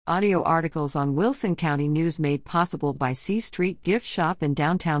Audio articles on Wilson County News made possible by C Street Gift Shop in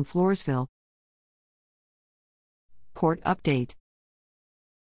downtown Floresville. Court update.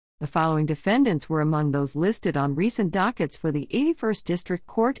 The following defendants were among those listed on recent dockets for the 81st District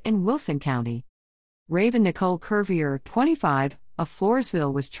Court in Wilson County. Raven Nicole Curvier, 25, of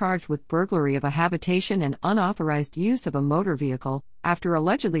Floresville was charged with burglary of a habitation and unauthorized use of a motor vehicle, after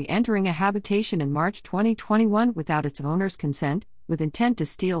allegedly entering a habitation in March 2021 without its owner's consent, with intent to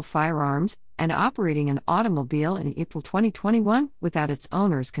steal firearms, and operating an automobile in April 2021 without its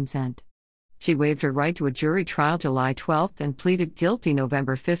owner's consent. She waived her right to a jury trial July 12 and pleaded guilty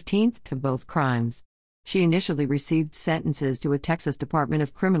November 15 to both crimes. She initially received sentences to a Texas Department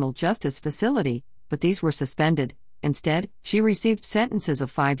of Criminal Justice facility, but these were suspended. Instead, she received sentences of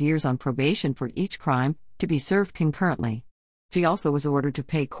 5 years on probation for each crime, to be served concurrently. She also was ordered to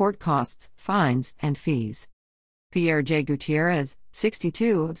pay court costs, fines, and fees. Pierre J. Gutierrez,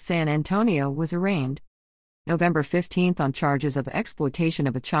 62, of San Antonio was arraigned November 15 on charges of exploitation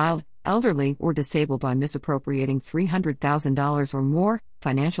of a child, elderly or disabled by misappropriating $300,000 or more,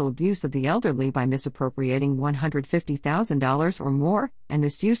 financial abuse of the elderly by misappropriating $150,000 or more, and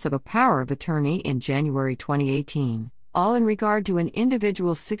misuse of a power of attorney in January 2018, all in regard to an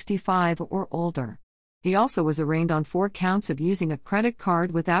individual 65 or older. He also was arraigned on 4 counts of using a credit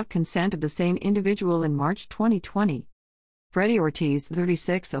card without consent of the same individual in March 2020. Freddie Ortiz,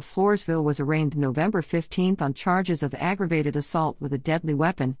 36, of Floresville was arraigned November 15 on charges of aggravated assault with a deadly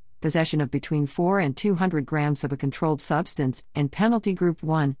weapon, possession of between 4 and 200 grams of a controlled substance, and Penalty Group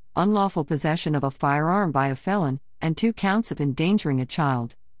 1, unlawful possession of a firearm by a felon, and 2 counts of endangering a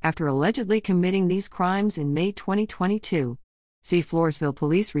child, after allegedly committing these crimes in May 2022. See Floresville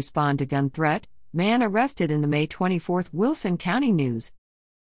Police respond to gun threat, man arrested in the May 24 Wilson County News.